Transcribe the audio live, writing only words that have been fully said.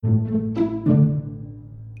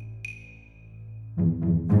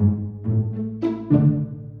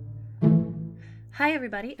Hi,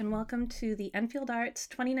 everybody, and welcome to the Enfield Arts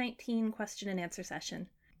 2019 question and answer session.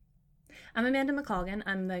 I'm Amanda McColgan.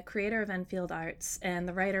 I'm the creator of Enfield Arts and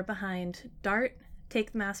the writer behind Dart,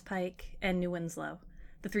 Take the Mass Pike, and New Winslow,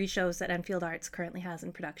 the three shows that Enfield Arts currently has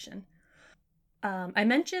in production. I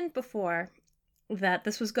mentioned before that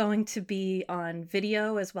this was going to be on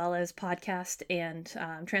video as well as podcast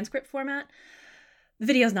and transcript format. The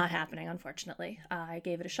video's not happening, unfortunately. I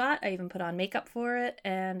gave it a shot. I even put on makeup for it,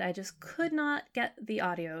 and I just could not get the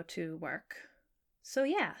audio to work. So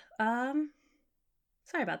yeah,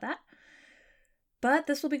 sorry about that. But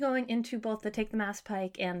this will be going into both the Take the Mass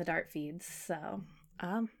Pike and the Dart feeds, so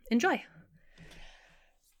enjoy.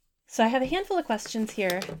 So I have a handful of questions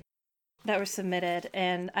here that were submitted,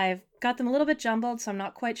 and I've got them a little bit jumbled, so I'm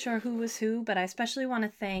not quite sure who was who, but I especially want to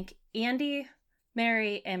thank Andy,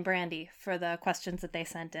 Mary, and Brandy for the questions that they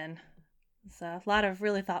sent in. It's a lot of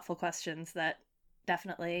really thoughtful questions that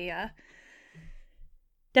definitely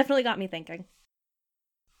got me thinking.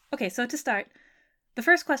 Okay, so to start, the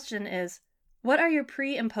first question is, what are your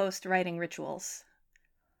pre- and post-writing rituals?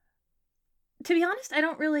 To be honest, I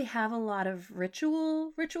don't really have a lot of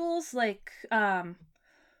rituals.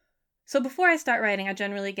 So before I start writing, I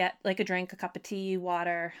generally get like a drink, a cup of tea,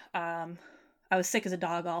 water. I was sick as a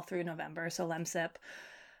dog all through November, so Lemsip.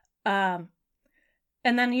 And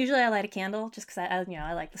then usually I light a candle just because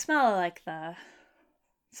I like the smell. I like the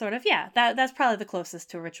sort of, that's probably the closest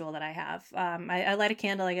to a ritual that I have. I light a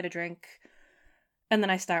candle, I get a drink, and then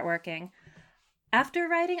I start working. After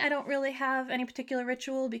writing, I don't really have any particular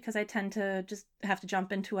ritual because I tend to just have to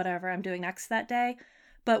jump into whatever I'm doing next that day.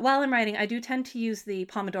 But while I'm writing, I do tend to use the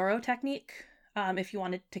Pomodoro technique, if you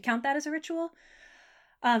wanted to count that as a ritual.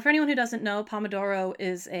 For anyone who doesn't know, Pomodoro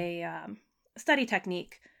is a study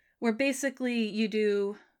technique where basically you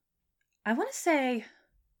do, I want to say,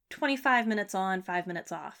 25 minutes on, 5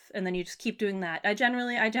 minutes off, and then you just keep doing that. I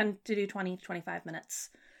tend to do 20, 25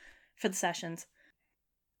 minutes for the sessions.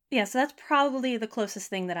 Yeah, so that's probably the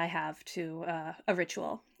closest thing that I have to a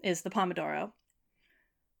ritual, is the Pomodoro.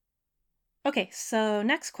 Okay, so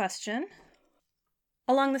next question.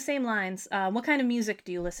 Along the same lines, what kind of music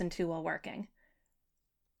do you listen to while working?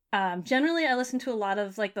 Generally, I listen to a lot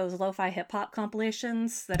of like those lo-fi hip-hop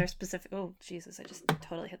compilations that are specific. Oh, Jesus, I just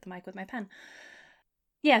totally hit the mic with my pen.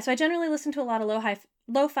 Yeah, so I generally listen to a lot of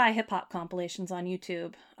lo-fi hip-hop compilations on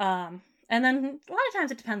YouTube. And then a lot of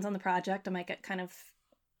times it depends on the project. I might get kind of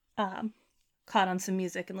caught on some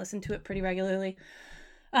music and listen to it pretty regularly.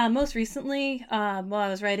 Most recently, while I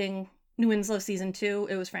was writing New Winslow Season 2,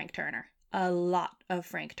 it was Frank Turner. A lot of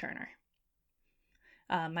Frank Turner.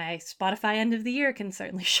 My Spotify end of the year can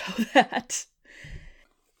certainly show that.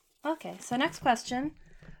 Okay, so next question.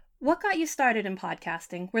 What got you started in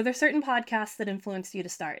podcasting? Were there certain podcasts that influenced you to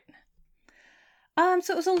start?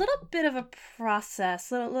 So it was a little bit of a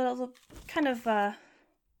process, little kind of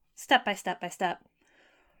step by step.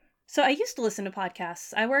 So I used to listen to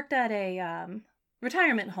podcasts. I worked at a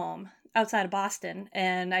retirement home outside of Boston,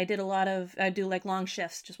 and I do like long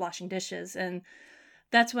shifts just washing dishes, and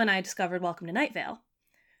that's when I discovered Welcome to Night Vale.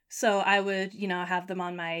 So I would, have them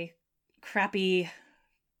on my crappy,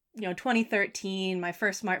 2013, my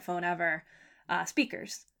first smartphone ever,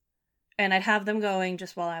 speakers. And I'd have them going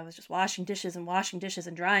just while I was just washing dishes and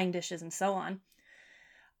drying dishes and so on.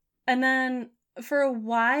 And then for a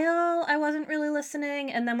while, I wasn't really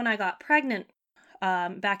listening. And then when I got pregnant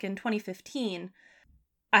back in 2015,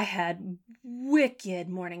 I had wicked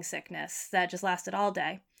morning sickness that just lasted all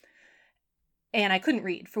day. And I couldn't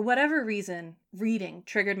read. For whatever reason, reading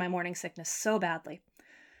triggered my morning sickness so badly.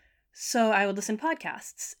 So I would listen to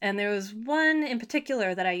podcasts. And there was one in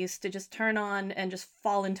particular that I used to just turn on and just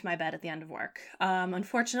fall into my bed at the end of work.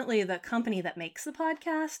 Unfortunately, the company that makes the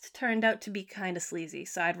podcast turned out to be kind of sleazy.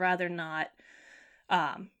 So I'd rather not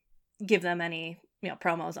give them any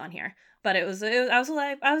promos on here. But I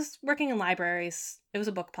was working in libraries. It was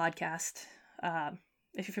a book podcast.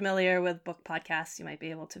 If you're familiar with book podcasts, you might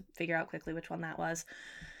be able to figure out quickly which one that was.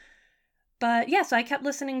 But yeah, so I kept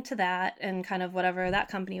listening to that and kind of whatever that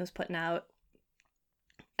company was putting out.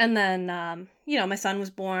 And then, my son was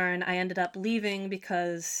born. I ended up leaving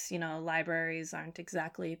because, libraries aren't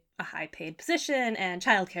exactly a high-paid position and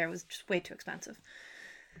childcare was just way too expensive.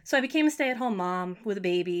 So I became a stay-at-home mom with a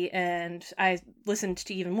baby, and I listened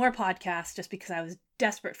to even more podcasts just because I was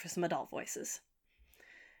desperate for some adult voices.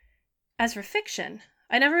 As for fiction,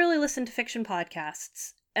 I never really listened to fiction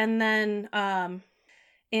podcasts. And then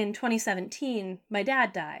in 2017, my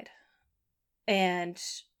dad died. And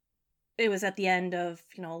it was at the end of,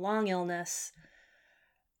 a long illness.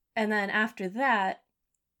 And then after that,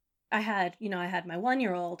 I had my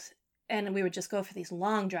 1-year-old, and we would just go for these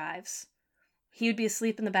long drives. He would be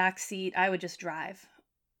asleep in the back seat. I would just drive.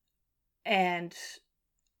 And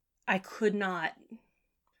I couldn't have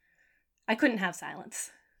silence,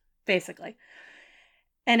 basically.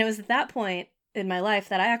 And it was at that point in my life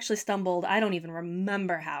that I actually stumbled, I don't even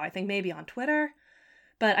remember how, I think maybe on Twitter,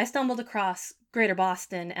 but I stumbled across Greater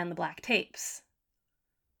Boston and the Black Tapes.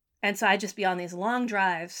 And so I'd just be on these long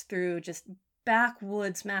drives through just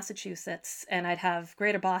backwoods Massachusetts, and I'd have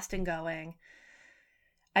Greater Boston going.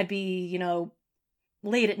 I'd be,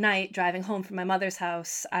 late at night driving home from my mother's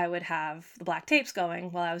house. I would have the Black Tapes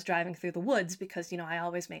going while I was driving through the woods because, I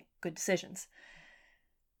always make good decisions.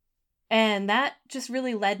 And that just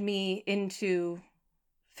really led me into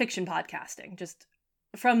fiction podcasting. Just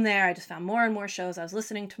from there, I just found more and more shows. I was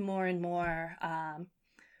listening to more and more. I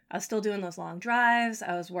was still doing those long drives.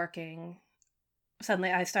 Suddenly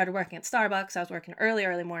I started working at Starbucks. I was working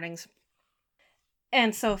early mornings.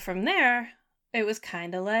 And so from there, it was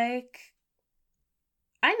kind of like,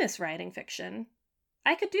 I miss writing fiction.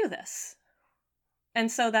 I could do this.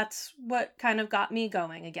 And so that's what kind of got me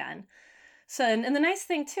going again. So, and the nice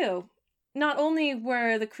thing too, not only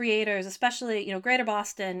were the creators, especially, Greater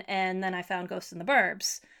Boston, and then I found Ghosts in the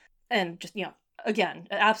Burbs, and just, again,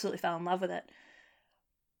 I absolutely fell in love with it.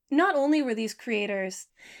 Not only were these creators,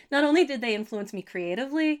 not only did they influence me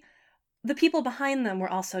creatively, the people behind them were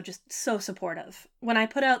also just so supportive. When I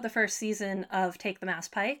put out the first season of Take the Mass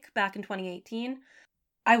Pike back in 2018,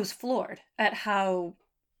 I was floored at how,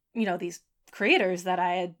 these creators that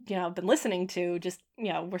I had, been listening to just,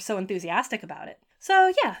 were so enthusiastic about it.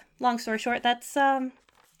 So yeah, long story short, that's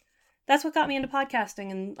what got me into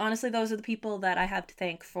podcasting. And honestly, those are the people that I have to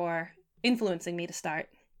thank for influencing me to start.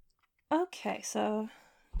 Okay, so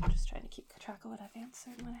I'm just trying to keep track of what I've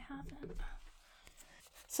answered and what I haven't.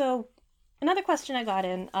 So another question I got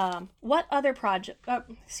in, what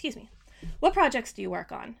projects do you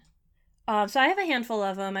work on? So I have a handful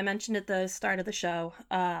of them. I mentioned at the start of the show.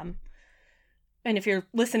 And if you're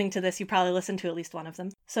listening to this, you probably listened to at least one of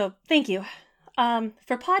them. So thank you.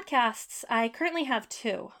 For podcasts, I currently have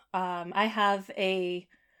two. I have a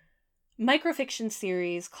microfiction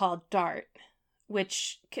series called Dart,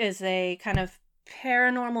 which is a kind of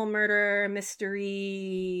paranormal murder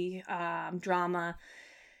mystery drama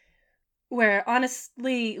where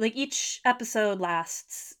honestly, like, each episode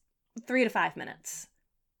lasts 3 to 5 minutes.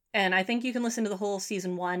 And I think you can listen to the whole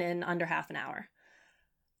season 1 in under half an hour.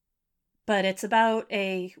 But it's about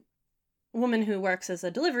a woman who works as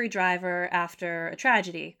a delivery driver after a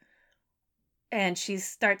tragedy. And she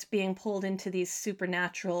starts being pulled into these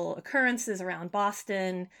supernatural occurrences around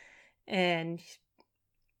Boston. And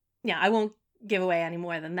yeah, I won't give away any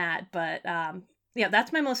more than that. But yeah,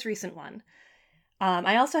 that's my most recent one.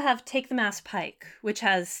 I also have Take the Mass Pike, which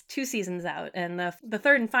has 2 seasons out, and the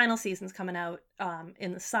third and final season's coming out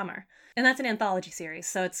in the summer. And that's an anthology series,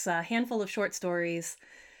 so it's a handful of short stories.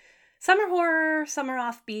 Some are horror, some are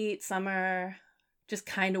offbeat, some are just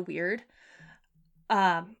kind of weird.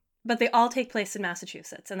 But they all take place in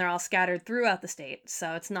Massachusetts, and they're all scattered throughout the state,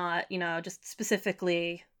 so it's not, just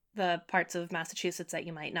specifically the parts of Massachusetts that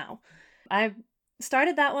you might know. I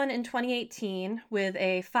started that one in 2018 with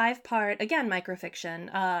a 5-part, again,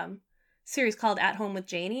 microfiction series called At Home with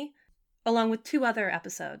Janie, along with 2 other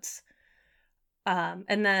episodes.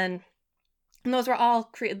 And those were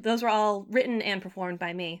all written and performed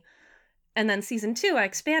by me. And then season 2, I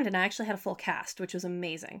expanded, and I actually had a full cast, which was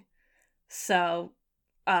amazing. So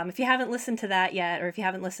if you haven't listened to that yet, or if you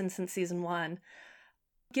haven't listened since season 1,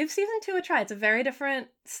 give season 2 a try. It's a very different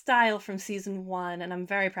style from season 1, and I'm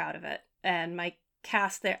very proud of it. And my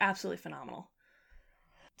cast, they're absolutely phenomenal.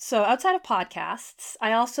 So outside of podcasts,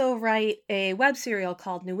 I also write a web serial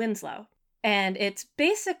called New Winslow. And it's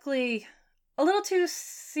basically a little too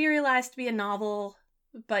serialized to be a novel,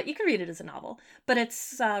 but you can read it as a novel. But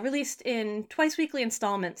it's released in twice-weekly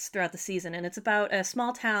installments throughout the season, and it's about a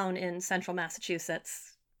small town in central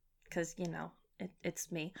Massachusetts, because,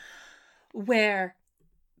 it's me, where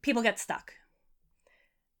people get stuck.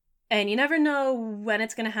 And you never know when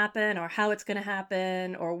it's going to happen or how it's going to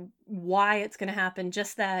happen or why it's going to happen,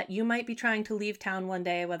 just that you might be trying to leave town one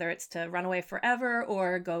day, whether it's to run away forever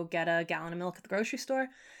or go get a gallon of milk at the grocery store,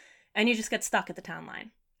 and you just get stuck at the town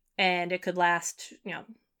line. And it could last,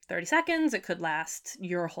 30 seconds. It could last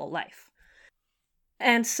your whole life.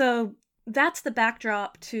 And so that's the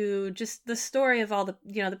backdrop to just the story of all the,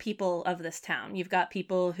 the people of this town. You've got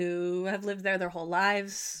people who have lived there their whole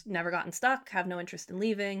lives, never gotten stuck, have no interest in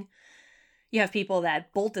leaving. You have people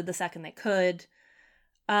that bolted the second they could.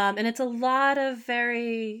 And it's a lot of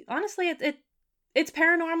honestly, it's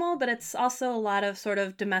paranormal, but it's also a lot of sort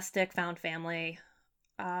of domestic found family.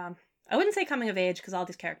 I wouldn't say coming of age because all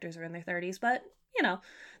these characters are in their 30s, but, you know,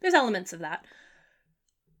 there's elements of that.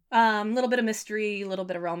 A little bit of mystery, a little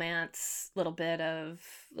bit of romance, a little bit of,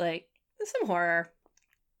 like, some horror.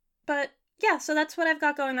 But, yeah, so that's what I've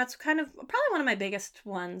got going. That's kind of probably one of my biggest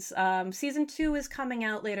ones. Season 2 is coming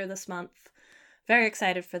out later this month. Very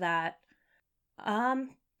excited for that.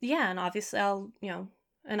 Yeah, and obviously I'll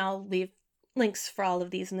leave links for all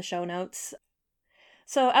of these in the show notes.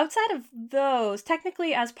 So outside of those,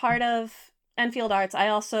 technically as part of Enfield Arts, I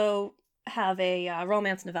also have a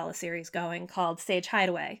romance novella series going called Sage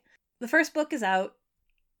Hideaway. The first book is out,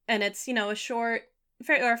 and it's, a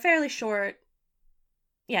fairly short.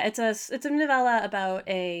 Yeah, it's a novella about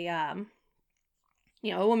a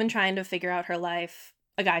woman trying to figure out her life,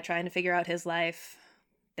 a guy trying to figure out his life.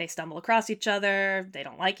 They stumble across each other, they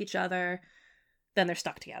don't like each other, then they're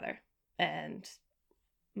stuck together, and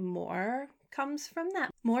more comes from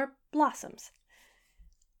that. More blossoms.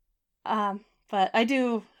 But I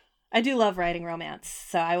do love writing romance,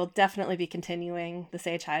 so I will definitely be continuing the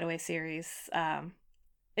Sage Hideaway series.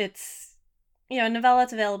 It's, a novella.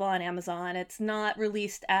 It's available on Amazon. It's not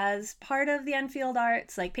released as part of the Enfield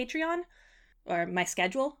Arts, like Patreon, or my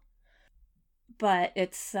schedule, but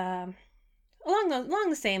it's along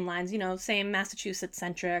the same lines, same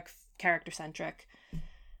Massachusetts-centric, character-centric.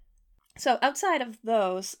 So outside of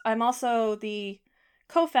those, I'm also the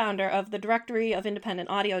co-founder of the Directory of Independent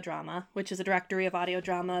Audio Drama, which is a directory of audio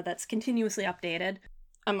drama that's continuously updated.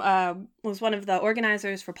 I was one of the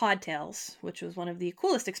organizers for Podtails, which was one of the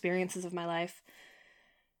coolest experiences of my life.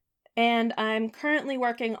 And I'm currently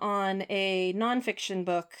working on a nonfiction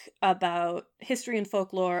book about history and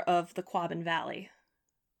folklore of the Quabbin Valley.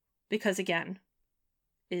 Because, again,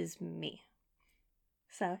 is me.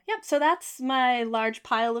 So, yep, so that's my large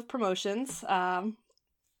pile of promotions.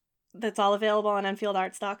 That's all available on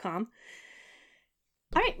EnfieldArts.com.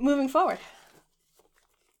 All right, moving forward.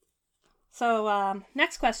 So,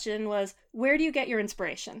 next question was, where do you get your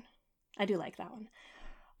inspiration? I do like that one.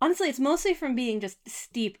 Honestly, it's mostly from being just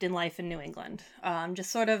steeped in life in New England.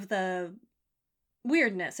 Just sort of the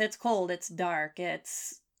weirdness. It's cold, it's dark,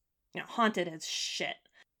 it's, haunted as shit.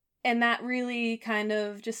 And that really kind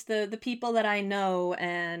of just the people that I know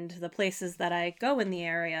and the places that I go in the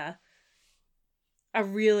area are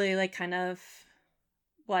really like kind of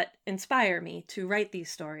what inspire me to write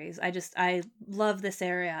these stories. I love this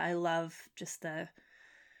area. I love just the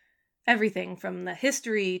everything from the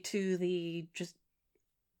history to the just,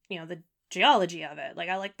 the geology of it. Like,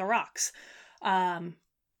 I like the rocks.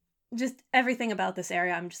 Just everything about this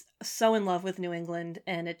area. I'm just so in love with New England,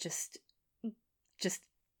 and it just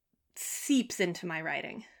seeps into my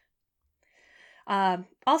writing.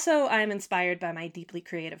 Also, I'm inspired by my deeply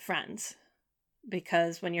creative friends,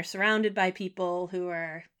 because when you're surrounded by people who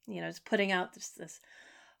are, just putting out this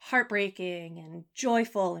heartbreaking and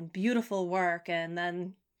joyful and beautiful work, and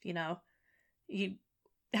then, you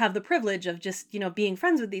have the privilege of just, being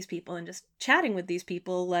friends with these people and just chatting with these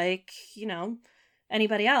people like,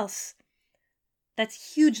 anybody else,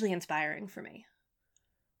 that's hugely inspiring for me.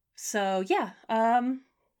 So, yeah,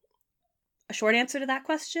 a short answer to that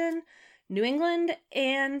question, New England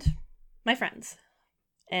and my friends.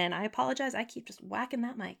 And I apologize, I keep just whacking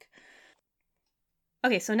that mic.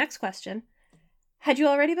 Okay, so next question. Had you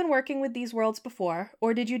already been working with these worlds before,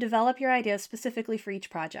 or did you develop your ideas specifically for each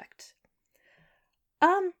project?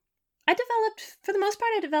 For the most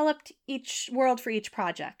part, I developed each world for each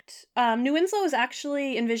project. New Winslow was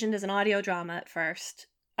actually envisioned as an audio drama at first.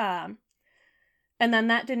 And then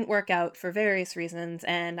that didn't work out for various reasons,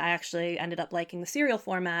 and I actually ended up liking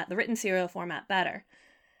the written serial format better.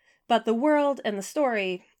 But the world and the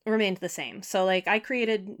story remained the same. So, I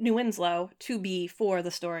created New Winslow to be for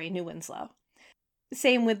the story New Winslow.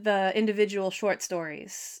 Same with the individual short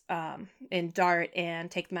stories in Dart and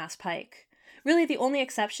Take the Mass Pike. Really, the only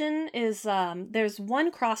exception is there's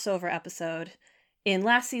one crossover episode in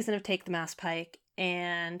last season of Take the Mass Pike,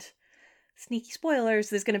 and sneaky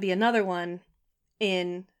spoilers, there's going to be another one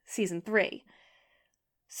in season 3.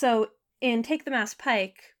 So in Take the Mass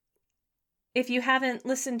Pike, if you haven't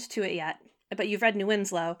listened to it yet, but you've read New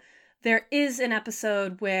Winslow, there is an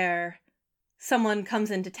episode where someone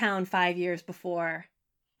comes into town 5 years before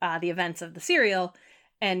the events of the serial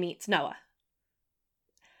and meets Noah.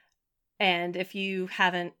 And if you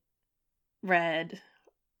haven't read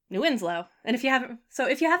New Winslow, if you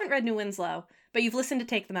haven't read New Winslow, but you've listened to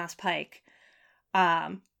Take the Mass Pike,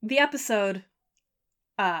 the episode,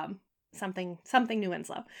 something New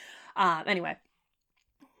Winslow. Anyway,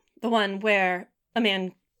 the one where a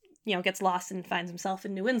man, gets lost and finds himself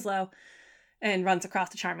in New Winslow and runs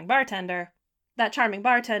across a charming bartender, that charming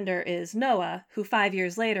bartender is Noah, who 5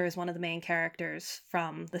 years later is one of the main characters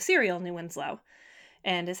from the serial New Winslow,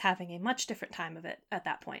 and is having a much different time of it at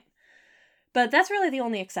that point. But that's really the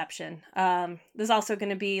only exception. There's also going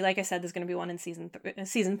to be, like I said, there's going to be one in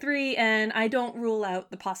season 3, and I don't rule out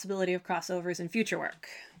the possibility of crossovers in future work.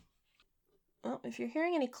 Oh, if you're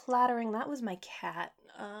hearing any clattering, that was my cat.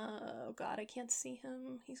 Oh god, I can't see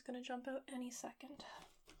him. He's going to jump out any second.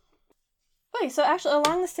 Okay, so actually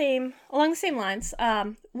along the same lines,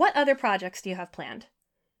 what other projects do you have planned?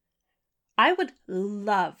 I would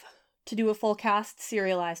love to do a full cast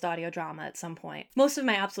serialized audio drama at some point. Most of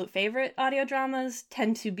my absolute favorite audio dramas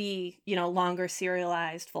tend to be, longer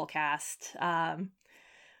serialized full cast. I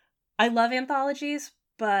love anthologies,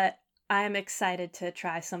 but I'm excited to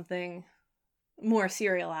try something more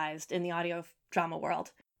serialized in the audio drama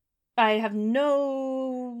world. I really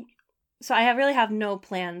have no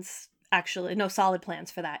plans. Actually, no solid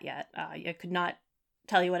plans for that yet. I could not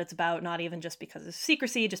tell you what it's about, not even just because of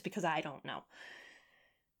secrecy, just because I don't know.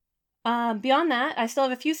 Beyond that, I still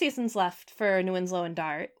have a few seasons left for New Winslow and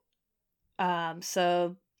Dart.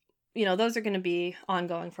 So, those are going to be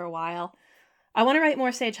ongoing for a while. I want to write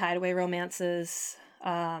more Sage Hideaway romances.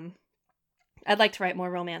 I'd like to write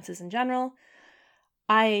more romances in general.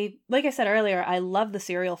 Like I said earlier, I love the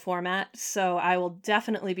serial format, so I will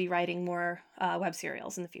definitely be writing more web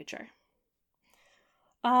serials in the future.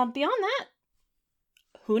 Beyond that,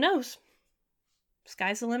 who knows?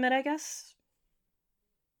 Sky's the limit, I guess.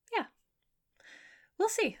 Yeah. We'll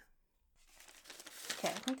see. Okay,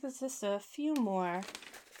 I think there's just a few more.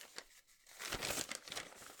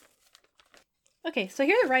 Okay, so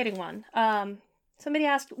here's a writing one. Somebody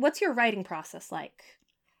asked, what's your writing process like?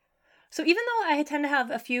 So even though I tend to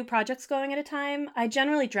have a few projects going at a time, I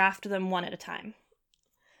generally draft them one at a time.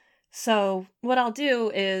 So what I'll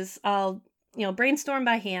do is I'll brainstorm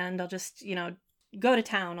by hand. I'll just, go to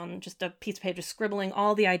town on just a piece of paper, scribbling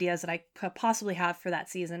all the ideas that I could possibly have for that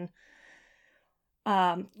season.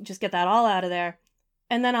 Just get that all out of there.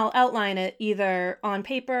 And then I'll outline it either on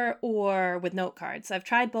paper or with note cards. I've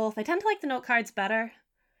tried both. I tend to like the note cards better,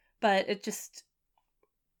 but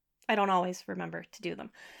I don't always remember to do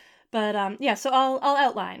them. But so I'll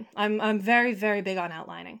outline. I'm very, very big on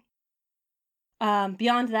outlining.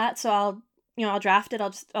 Beyond that, so I'll draft it.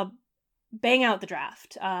 I'll bang out the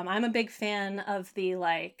draft. I'm a big fan of the,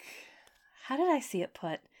 how did I see it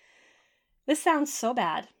put? This sounds so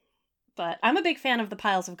bad, but I'm a big fan of the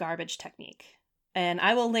piles of garbage technique. And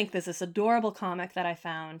I will link this adorable comic that I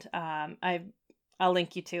found. I'll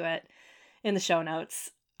link you to it in the show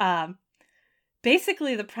notes.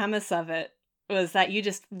 Basically, the premise of it was that you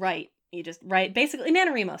just write basically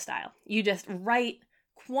NaNoWriMo style. You just write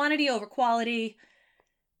quantity over quality,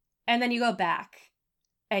 and then you go back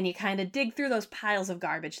and you kind of dig through those piles of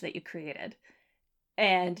garbage that you created.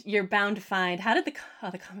 And you're bound to find, how did the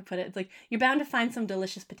comic put it? It's like, you're bound to find some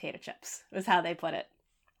delicious potato chips, was how they put it.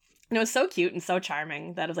 And it was so cute and so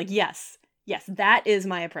charming that I was like, yes, that is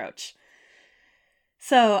my approach.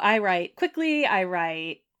 So I write quickly,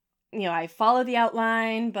 I follow the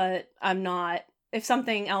outline, but I'm not, if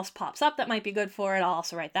something else pops up that might be good for it, I'll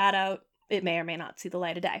also write that out. It may or may not see the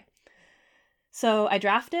light of day. So I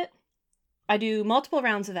draft it. I do multiple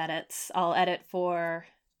rounds of edits. I'll edit for,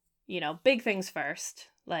 big things first,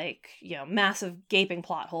 like, massive gaping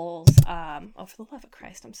plot holes. For the love of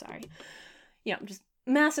Christ, I'm sorry. Just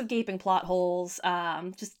massive gaping plot holes,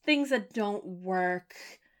 just things that don't work.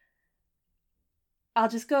 I'll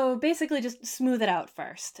just just smooth it out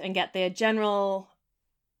first and get the general,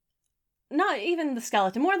 not even the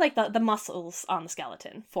skeleton, more like the muscles on the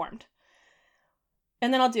skeleton formed.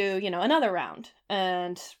 And then I'll do, another round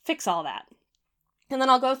and fix all that. And then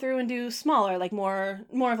I'll go through and do smaller,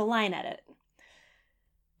 more of a line edit.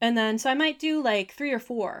 And then, so I might do 3 or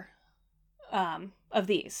 4 of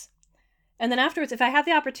these. And then afterwards, if I have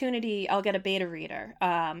the opportunity, I'll get a beta reader.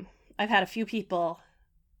 I've had a few people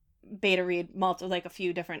beta read a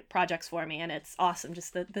few different projects for me, and it's awesome.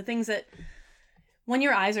 Just the things that, when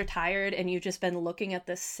your eyes are tired and you've just been looking at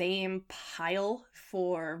the same pile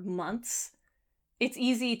for months, it's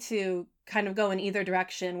easy to kind of go in either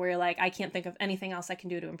direction where you're like, I can't think of anything else I can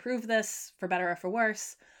do to improve this, for better or for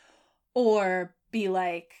worse. Or be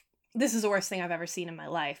like, this is the worst thing I've ever seen in my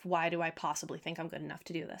life. Why do I possibly think I'm good enough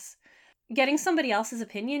to do this? Getting somebody else's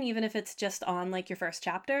opinion, even if it's just on your first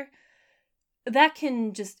chapter, that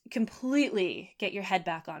can just completely get your head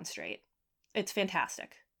back on straight. It's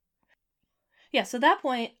fantastic. Yeah, so at that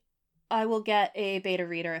point, I will get a beta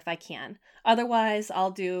reader if I can. Otherwise,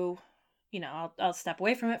 I'll do, I'll step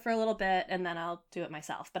away from it for a little bit and then I'll do it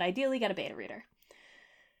myself. But ideally, get a beta reader.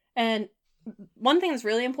 And one thing that's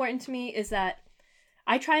really important to me is that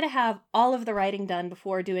I try to have all of the writing done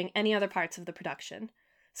before doing any other parts of the production.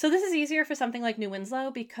 So this is easier for something like New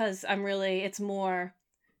Winslow because it's more,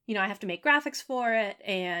 I have to make graphics for it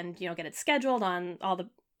and, get it scheduled on all the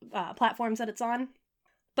platforms that it's on.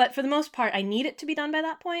 But for the most part, I need it to be done by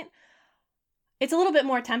that point. It's a little bit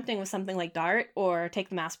more tempting with something like Dart or Take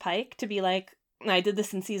the Mass Pike to be like, I did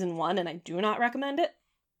this in season 1 and I do not recommend it.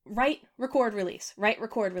 Write, record, release. Write,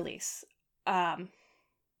 record, release. It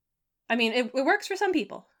works for some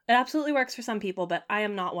people. It absolutely works for some people, but I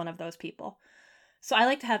am not one of those people. So I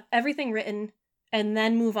like to have everything written and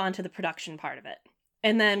then move on to the production part of it.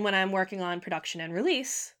 And then when I'm working on production and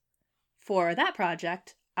release for that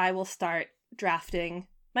project, I will start drafting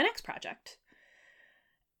my next project.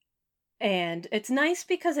 And it's nice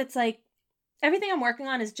because it's like everything I'm working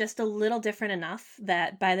on is just a little different enough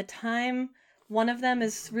that by the time one of them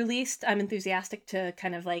is released, I'm enthusiastic to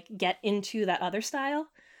kind of like get into that other style.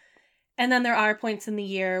 And then there are points in the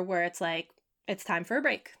year where it's like, it's time for a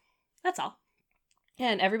break. That's all.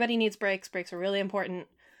 And everybody needs breaks. Breaks are really important.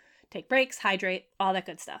 Take breaks, hydrate, all that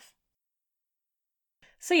good stuff.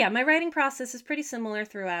 So yeah, my writing process is pretty similar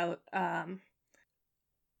throughout.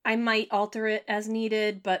 I might alter it as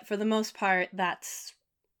needed, but for the most part, that's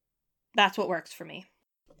what works for me.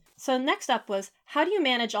 So next up was, how do you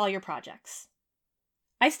manage all your projects?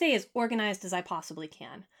 I stay as organized as I possibly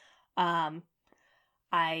can.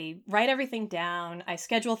 I write everything down. I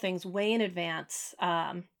schedule things way in advance.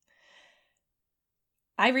 What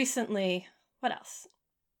else?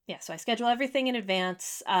 Yeah, so I schedule everything in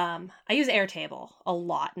advance. I use Airtable a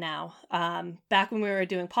lot now. Back when we were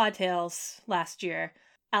doing Podtails last year,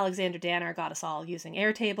 Alexander Danner got us all using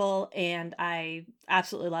Airtable, and I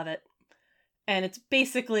absolutely love it. And it's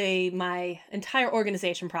basically my entire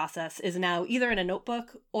organization process is now either in a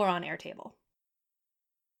notebook or on Airtable.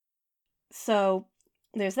 So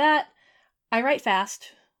there's that. I write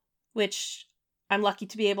fast, which I'm lucky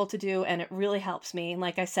to be able to do, and it really helps me.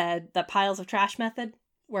 Like I said, the piles of trash method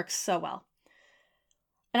works so well.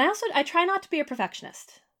 And I try not to be a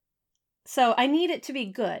perfectionist. So I need it to be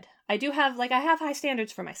good. I have high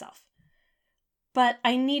standards for myself. But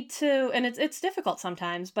I need to, and it's difficult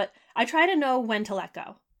sometimes, but I try to know when to let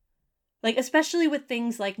go. Like, especially with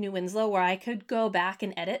things like New Winslow, where I could go back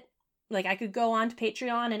and edit. Like, I could go on to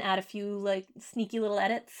Patreon and add a few, like, sneaky little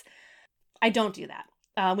edits. I don't do that.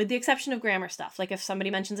 With the exception of grammar stuff. Like, if somebody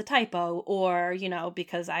mentions a typo, or,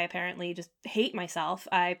 because I apparently just hate myself,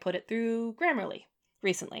 I put it through Grammarly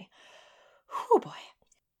recently. Whew, boy.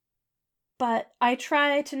 But I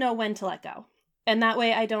try to know when to let go. And that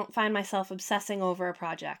way I don't find myself obsessing over a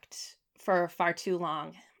project for far too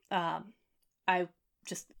long. I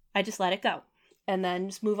just let it go. And then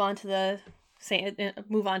just move on to the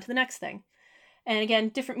next thing. And again,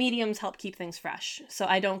 different mediums help keep things fresh. So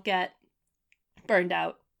I don't get burned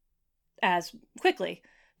out as quickly,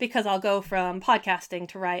 because I'll go from podcasting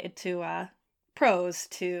to prose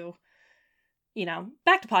to,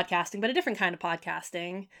 back to podcasting, but a different kind of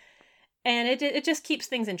podcasting. And it just keeps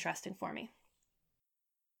things interesting for me.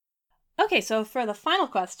 Okay, so for the final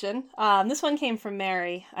question, this one came from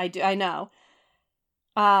Mary. I know.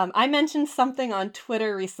 I mentioned something on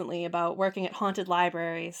Twitter recently about working at haunted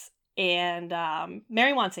libraries, and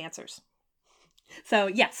Mary wants answers. So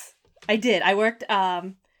yes, I did. I worked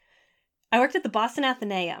at the Boston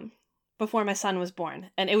Athenaeum before my son was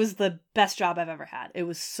born, and it was the best job I've ever had. It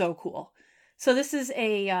was so cool. So this is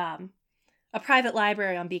a private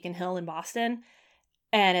library on Beacon Hill in Boston,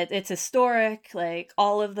 and it's historic. Like,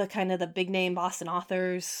 all of the kind of the big name Boston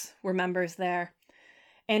authors were members there,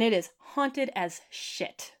 and it is haunted as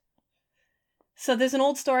shit. So there's an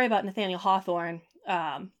old story about Nathaniel Hawthorne.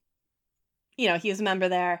 He was a member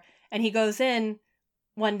there, and he goes in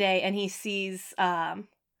one day and he sees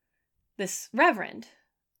this reverend.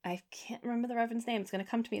 I can't remember the reverend's name. It's going to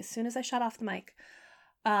come to me as soon as I shut off the mic.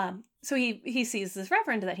 So he sees this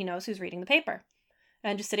reverend that he knows who's reading the paper.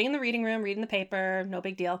 And just sitting in the reading room, reading the paper, no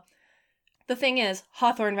big deal. The thing is,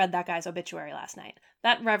 Hawthorne read that guy's obituary last night.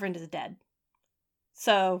 That reverend is dead.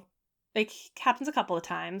 So it happens a couple of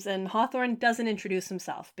times, and Hawthorne doesn't introduce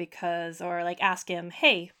himself ask him,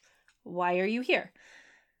 hey, why are you here?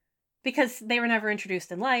 Because they were never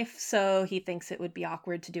introduced in life, so he thinks it would be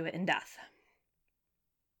awkward to do it in death.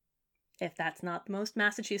 If that's not the most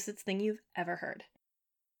Massachusetts thing you've ever heard.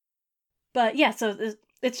 But yeah, so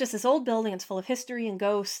it's just this old building. It's full of history and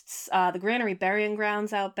ghosts. The Granary Burying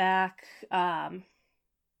Grounds out back. I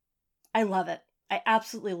love it. I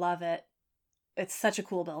absolutely love it. It's such a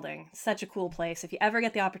cool building. Such a cool place. If you ever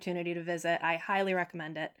get the opportunity to visit, I highly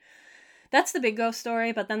recommend it. that's the big ghost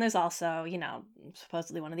story. But then there's also,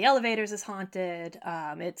 supposedly one of the elevators is haunted.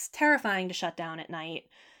 It's terrifying to shut down at night.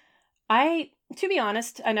 To be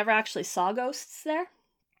honest, I never actually saw ghosts there,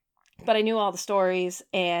 but I knew all the stories,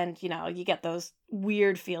 and, you get those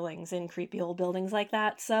weird feelings in creepy old buildings like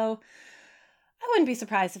that. So I wouldn't be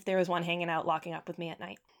surprised if there was one hanging out, locking up with me at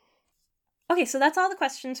night. Okay, so that's all the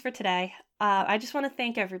questions for today. I just want to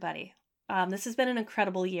thank everybody. This has been an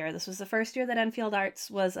incredible year. This was the first year that Enfield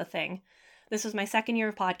Arts was a thing. This was my second year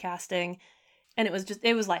of podcasting, and it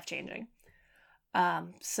was life-changing.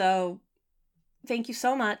 So thank you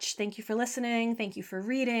so much. Thank you for listening. Thank you for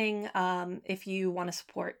reading. If you want to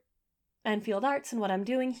support Enfield Arts and what I'm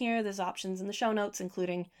doing here, there's options in the show notes,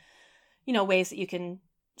 including, ways that you can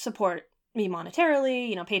support me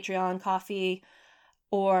monetarily, Patreon, Coffee,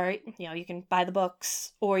 or, you can buy the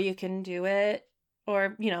books, or you can do it,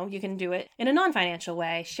 you can do it in a non-financial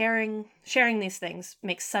way. Sharing these things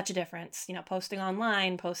makes such a difference. Posting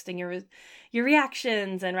online, posting your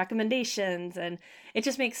reactions and recommendations, and it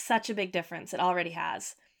just makes such a big difference. It already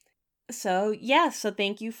has. So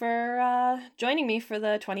thank you for joining me for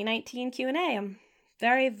the 2019 Q&A. I'm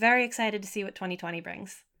very, very excited to see what 2020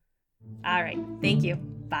 brings. All right, thank you.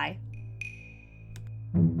 Bye.